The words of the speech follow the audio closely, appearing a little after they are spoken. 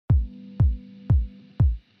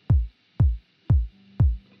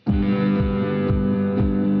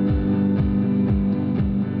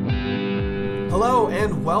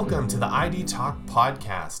and welcome to the ID Talk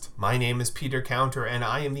podcast. My name is Peter Counter, and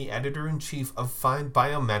I am the editor-in-chief of Find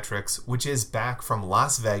Biometrics, which is back from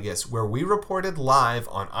Las Vegas, where we reported live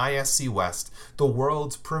on ISC West, the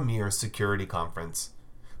world's premier security conference.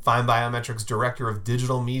 Find Biometrics Director of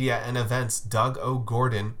Digital Media and Events, Doug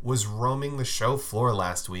O'Gordon, was roaming the show floor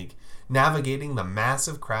last week, navigating the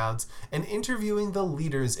massive crowds and interviewing the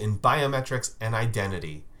leaders in biometrics and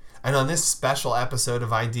identity. And on this special episode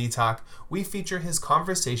of ID Talk, we feature his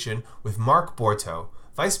conversation with Mark Borto,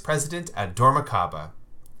 Vice President at dormakaba.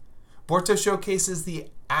 Borto showcases the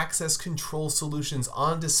access control solutions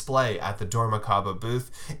on display at the dormakaba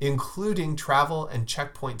booth, including travel and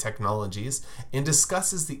checkpoint technologies, and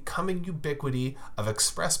discusses the coming ubiquity of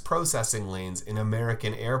express processing lanes in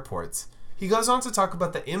American airports. He goes on to talk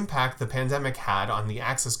about the impact the pandemic had on the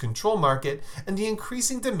access control market and the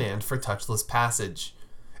increasing demand for touchless passage.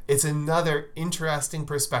 It's another interesting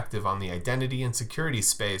perspective on the identity and security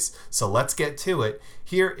space, so let's get to it.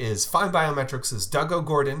 Here is Find Biometrics' Doug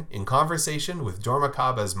O'Gordon in conversation with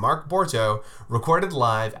dormakaba's Mark Borto, recorded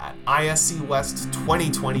live at ISC West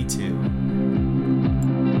 2022.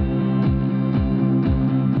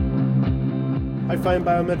 Hi, Find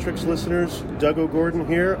Biometrics listeners. Doug O'Gordon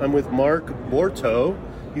here. I'm with Mark Borto.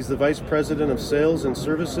 He's the Vice President of Sales and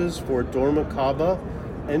Services for dormakaba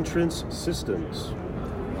Entrance Systems.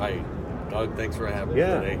 Hi, Doug. Thanks for having me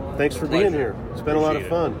today. Thanks for being here. It's been a lot of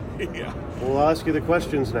fun. Yeah. Well, I'll ask you the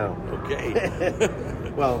questions now. Okay.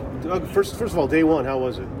 Well, Doug, first of all, day one, how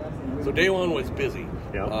was it? So day one was busy.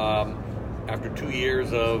 Yeah. After 2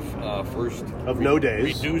 years of no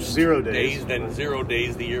days, reduced 0 days, then 0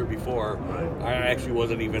 days the year before, right. I actually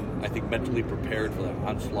wasn't even, I think, mentally prepared for that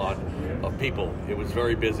onslaught of people. It was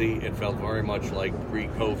very busy. It felt very much like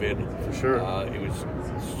pre-COVID. For sure. It was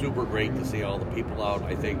super great to see all the people out.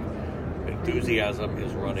 I think enthusiasm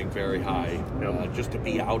is running very high. Yep. Just to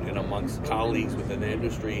be out and amongst colleagues within the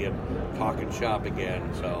industry and talk and shop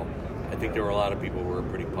again. So I think there were a lot of people who were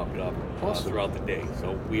pretty pumped up throughout the day.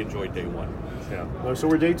 So we enjoyed day one. Yeah. So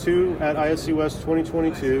we're day two at ISC West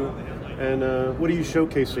 2022. And what are you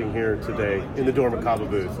showcasing here today in the dormakaba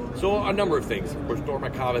booth? So a number of things. Of course,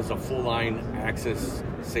 dormakaba is a full-line access,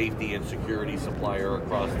 safety, and security supplier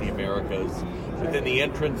across the Americas. Within the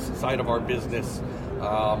entrance side of our business,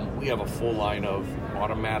 we have a full line of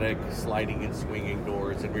automatic sliding and swinging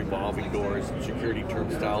doors and revolving doors and security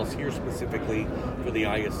turnstiles. Here specifically for the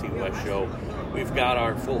ISC West show, we've got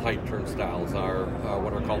our full height turnstiles, our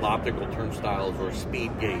what are called optical turnstiles or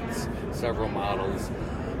speed gates, several models.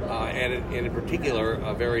 And in particular,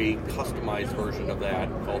 a very customized version of that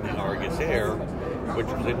called the Argus Air, which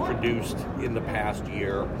was introduced in the past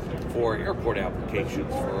year for airport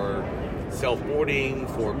applications, for self-boarding,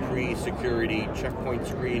 for pre-security checkpoint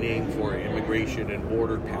screening, for immigration and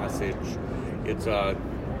border passage. It's a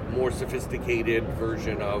more sophisticated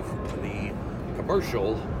version of the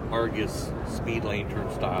commercial Argus speed lane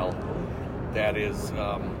turnstile that is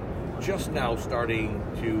just now starting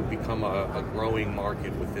to become a growing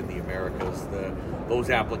market within the Americas. Those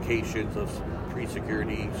applications of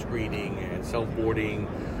pre-security screening and self-boarding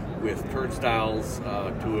with turnstiles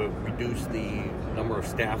to reduce the number of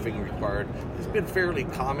staffing required has been fairly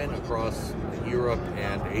common across Europe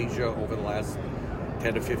and Asia over the last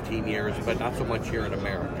 10 to 15 years, but not so much here in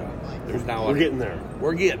America. We're getting there.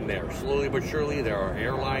 We're getting there. Slowly but surely, there are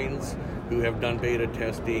airlines who have done beta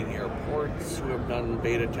testing, airports who have done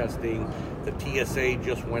beta testing. The TSA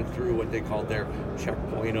just went through what they called their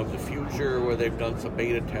checkpoint of the future, where they've done some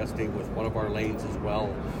beta testing with one of our lanes as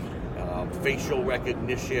well. Facial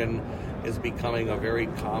recognition is becoming a very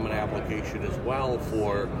common application as well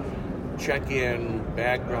for check-in,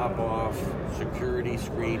 bag drop-off, security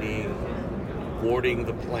screening, boarding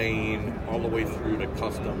the plane, all the way through to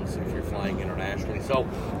customs if you're flying internationally. So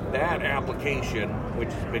that application,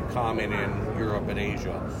 which has been common in Europe and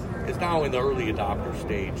Asia, is now in the early adopter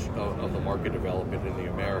stage of the market development in the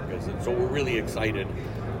Americas. And so we're really excited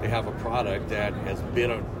to have a product that has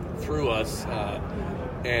been through us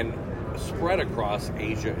and spread across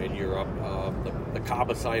Asia and Europe. The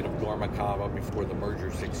Kaba side of dormakaba before the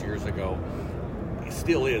merger 6 years ago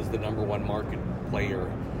still is the number one market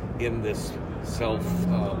player in this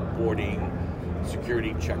self-boarding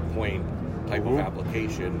security checkpoint type of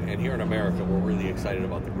application. And here in America, we're really excited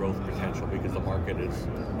about the growth potential because the market is,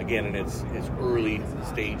 again, in its early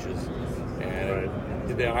stages.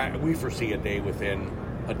 And we foresee a day within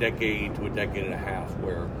a decade to a decade and a half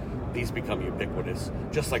where these become ubiquitous,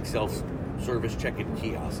 just like self-service check-in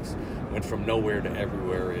kiosks. went from nowhere to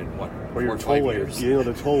everywhere in what? Or your 4 or 5 tollway. years.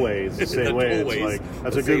 The tollway is the same way. It's like,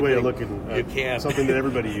 that's a good way of looking at something that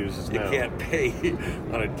everybody uses now. You can't pay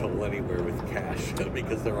on a toll anywhere with cash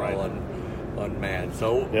because they're all unmanned.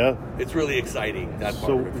 So it's really exciting, that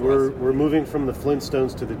part of it for us. We're moving from the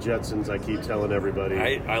Flintstones to the Jetsons, I keep telling everybody.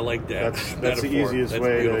 I like that. That's the easiest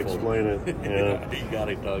way to explain it. Yeah. You got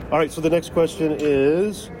it, Doug. All right, so the next question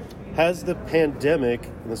is, has the pandemic,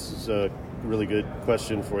 and this is a really good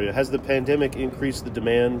question for you, has the pandemic increased the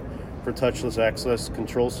demand for touchless access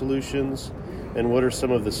control solutions? And what are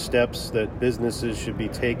some of the steps that businesses should be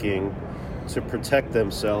taking to protect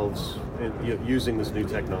themselves using this new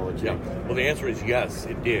technology? Yeah. Well, the answer is yes,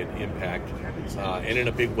 it did impact, and in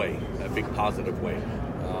a big way, a big positive way.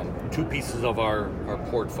 Two pieces of our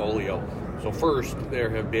portfolio. So first, there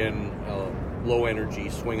have been low energy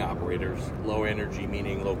swing operators. Low energy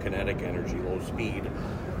meaning low kinetic energy, low speed.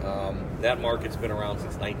 That market's been around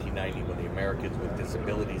since 1990 when the Americans with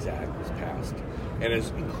Disabilities Act was passed, and has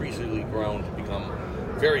increasingly grown to become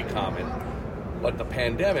very common. But the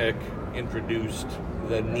pandemic introduced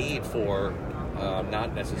the need for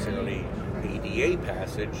not necessarily ADA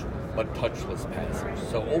passage, but touchless passage.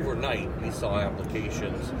 So overnight, we saw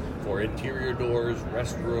applications for interior doors,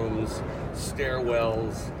 restrooms,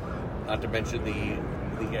 stairwells, not to mention the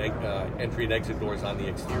entry and exit doors on the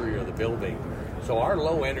exterior of the building. So our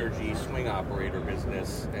low energy swing operator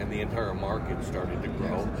business and the entire market started to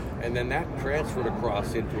grow, and then that transferred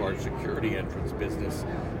across into our security entrance business.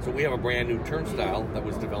 So we have a brand new turnstile that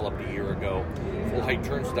was developed a year ago, full height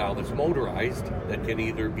turnstile that's motorized, that can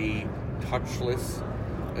either be touchless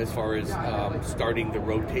as far as starting the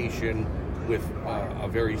rotation with a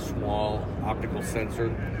very small optical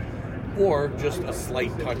sensor, or just a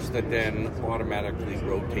slight touch that then automatically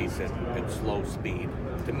rotates it at slow speed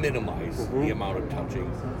to minimize the amount of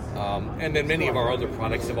touching. And then many of our other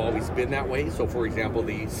products have always been that way. So for example,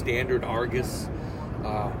 the standard Argus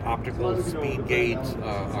optical speed gate,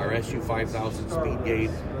 our SU5000 speed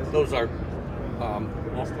gate, those are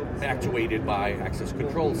actuated by access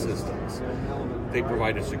control systems. They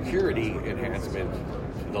provide a security enhancement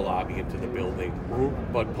to the lobby and to the building.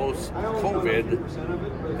 But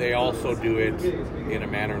post-COVID, they also do it in a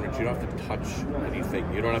manner in which you don't have to touch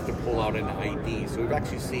anything. You don't have to pull out an ID. So we've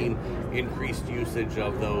actually seen increased usage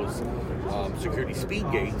of those security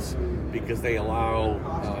speed gates because they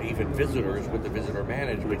allow even visitors with the visitor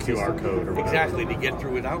management the QR code or exactly to get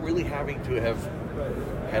through without really having to have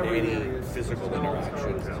had any physical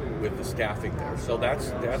interaction with the staffing there. So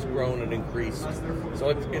that's grown and increased. So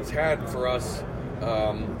it's had for us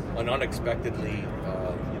an unexpectedly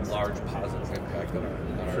large positive impact on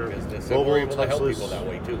our business. And we're able to help people that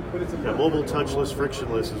way too. Yeah, mobile, touchless,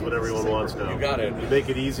 frictionless is what everyone wants now. You got it. You make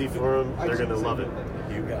it easy for them, they're going to love it.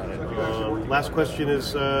 You got it. Last question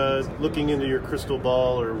is looking into your crystal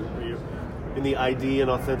ball or in the ID and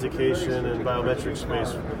authentication and biometric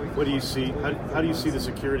space, what do you see? How do you see the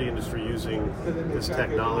security industry using this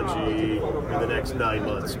technology in the next 9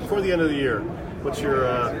 months before the end of the year? What's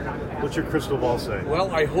your crystal ball say?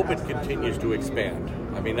 Well, I hope it continues to expand.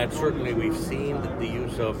 I mean, that's certainly, we've seen the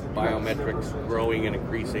use of biometrics growing and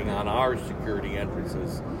increasing on our security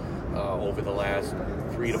entrances over the last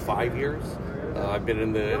 3 to 5 years. I've been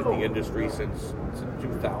in the industry since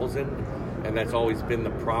 2000. And that's always been the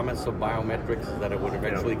promise of biometrics, is that it would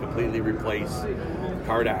eventually completely replace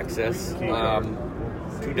card access.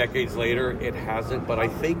 2 decades later, it hasn't, but I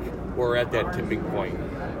think we're at that tipping point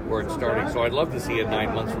where it's starting. So I'd love to see it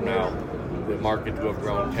 9 months from now, the market to have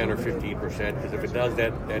grown 10 or 15%, because if it does,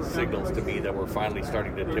 that signals to me that we're finally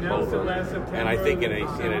starting to tip over. And I think in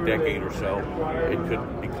a decade or so, it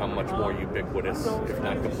could become much more ubiquitous, if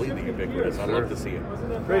not completely ubiquitous. I'd love to see it.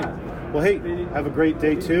 Great. Well, hey, have a great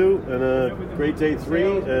day 2 and a great day 3,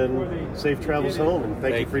 and safe travels home. And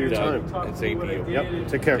thank you for your Doug, time. and same to you. Yep.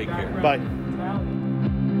 Take care. Take care. Bye.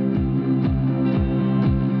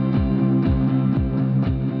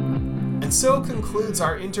 And so concludes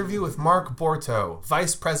our interview with Mark Borto,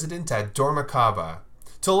 Vice President at dormakaba.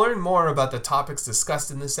 To learn more about the topics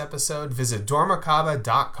discussed in this episode, visit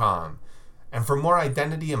dormakaba.com. And for more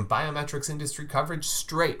identity and biometrics industry coverage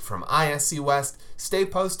straight from ISC West, stay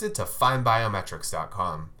posted to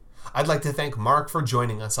findbiometrics.com. I'd like to thank Mark for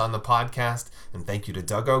joining us on the podcast, and thank you to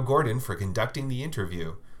Doug O'Gordon for conducting the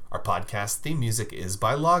interview. Our podcast theme music is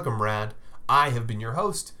by Logomrad. I have been your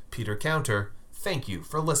host, Peter Counter. Thank you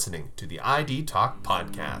for listening to the ID Talk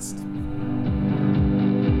Podcast.